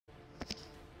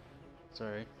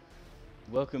Sorry.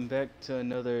 Welcome back to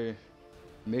another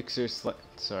mixer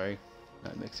sorry,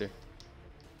 not mixer.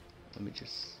 Let me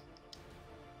just.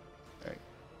 Alright.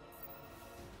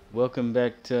 Welcome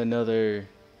back to another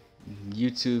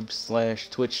YouTube /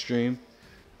 Twitch stream.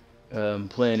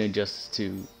 Playing Injustice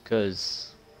 2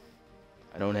 because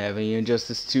I don't have any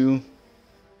Injustice 2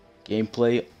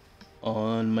 gameplay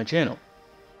on my channel.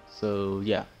 So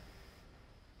yeah.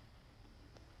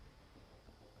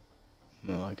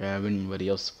 Not like I have anybody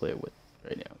else to play it with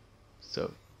right now. So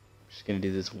I'm just gonna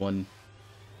do this one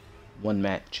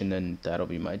match and then that'll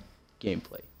be my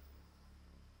gameplay.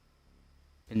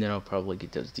 And then I'll probably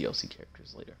get those DLC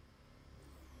characters later.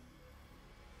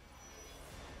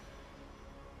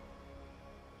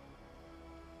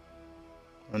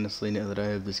 Honestly, now that I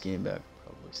have this game back,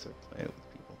 I'll probably start playing it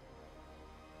with people.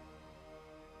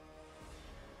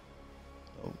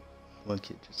 Oh, one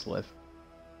kid just left.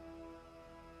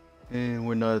 And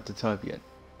we're not at the top yet,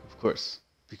 of course,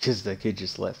 because that kid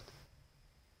just left.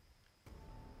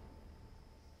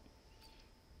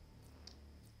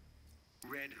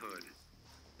 Red Hood.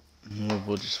 Well,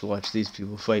 we'll just watch these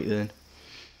people fight then.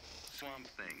 Swamp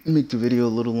Thing. Make the video a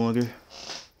little longer.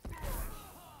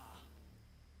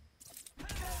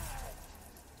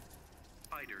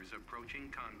 Fighters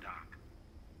approaching Kondak.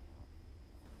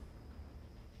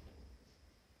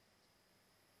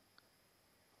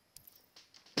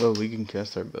 Oh, we can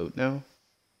cast our boat now?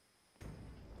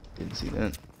 Didn't see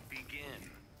that.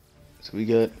 Begin. So we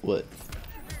got, what?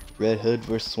 Red Hood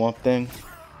versus Swamp Thing?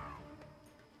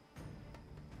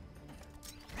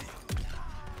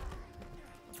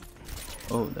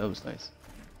 Oh, that was nice.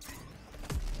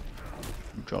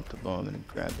 Dropped the bomb and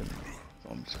grabbed him.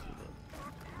 Bomb just flew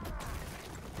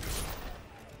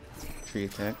up. Tree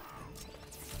attack.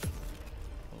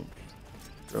 Oh,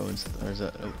 throwing, or is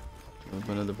that, oh, throw up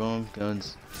another bomb,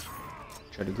 guns.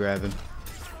 Try to grab him.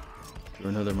 Throw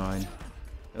another mine.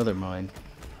 Another mine.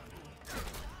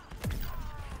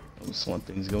 Oh, Swamp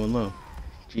Thing's going low.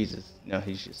 Jesus, now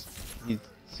he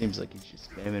seems like he's just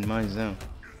spamming mines now.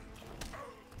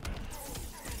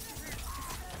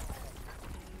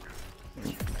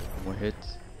 More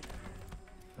hits.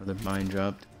 Another mine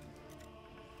dropped.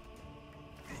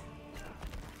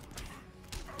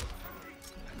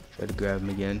 Try to grab him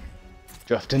again.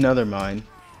 Dropped another mine.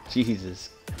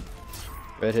 Jesus.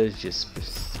 Red Hood's just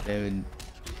spamming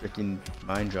freaking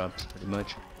mine drops pretty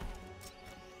much.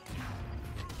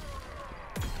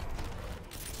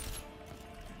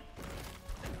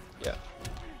 Yeah.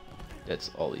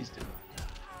 That's all he's doing.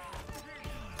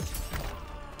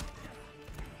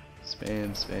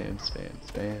 Spam, spam, spam,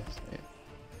 spam, spam.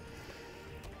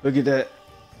 Look at that.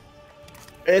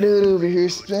 Red Hood over here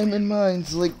spamming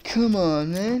mines. Like, come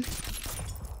on, man.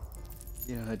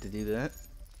 You don't have to do that.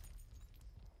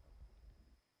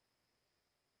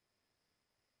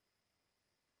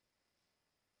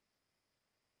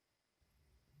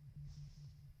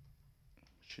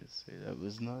 Should say that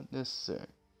was not necessary.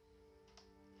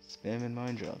 Spamming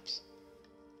mine drops.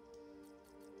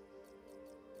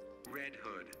 Red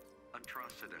Hood.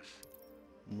 Atrocitus.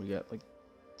 We got like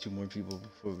 2 more people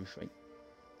before we fight.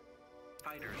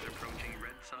 Fighters approaching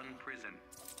Red Sun Prison.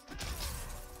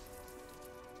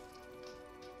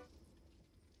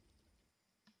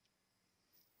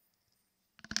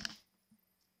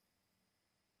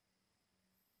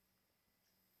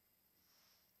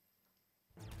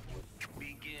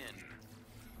 Begin.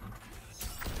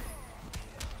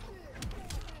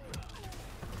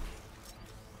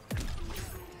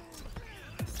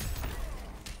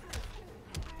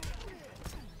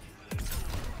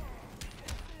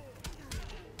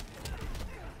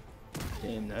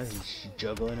 Damn, now he's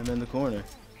juggling him in the corner.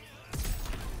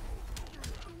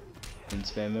 And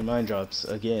spamming mine drops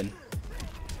again.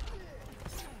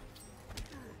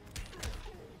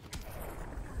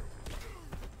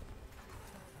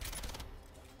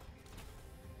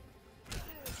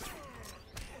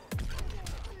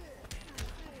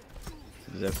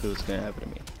 That's exactly what's gonna happen to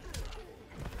me.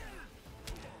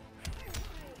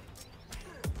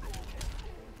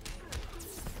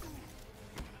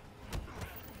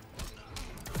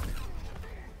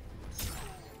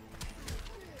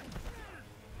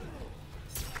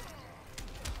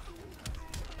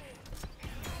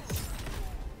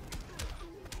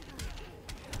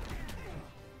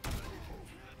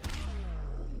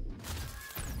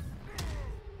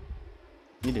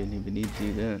 You didn't even need to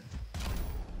do that.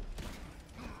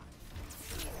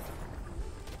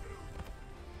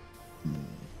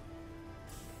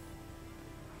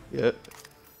 Yep.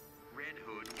 Red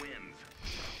Hood wins.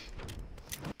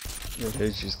 Red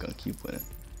Hood's just gonna keep winning.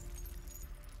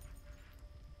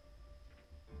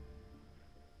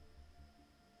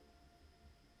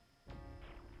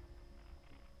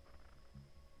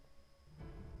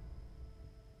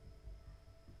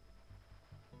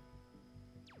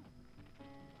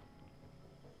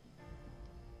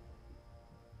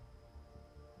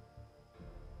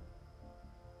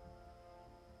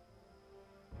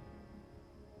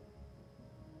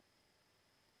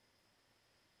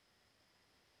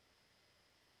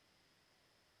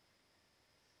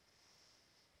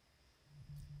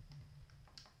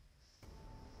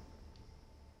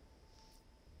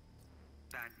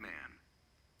 Batman.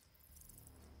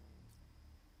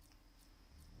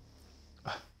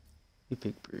 You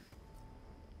picked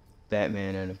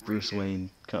Batman and a Bruce Wayne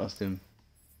costume.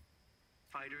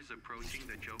 Fighters approaching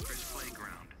the Joker's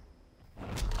playground.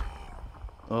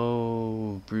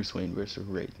 Oh, Bruce Wayne versus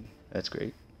Raiden. That's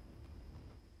great.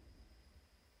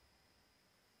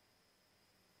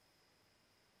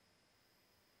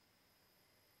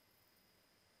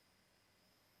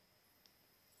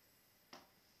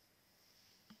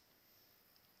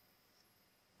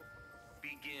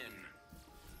 Begin.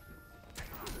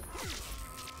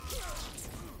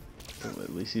 Well,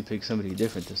 at least he picked somebody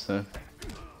different this time.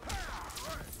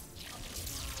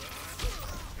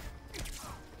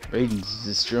 Raiden's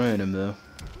destroying him though.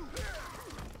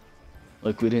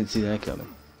 Like we didn't see that coming.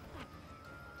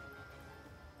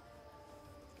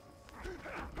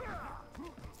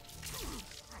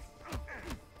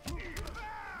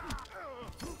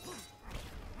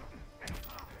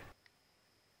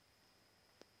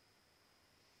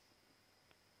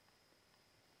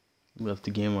 Left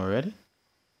the game already?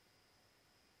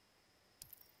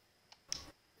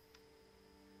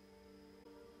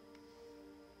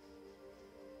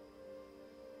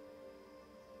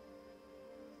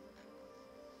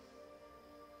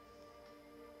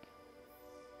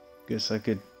 Guess I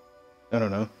could, I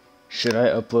don't know. Should I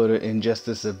upload an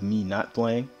injustice of me not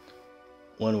playing?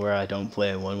 One where I don't play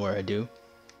and one where I do?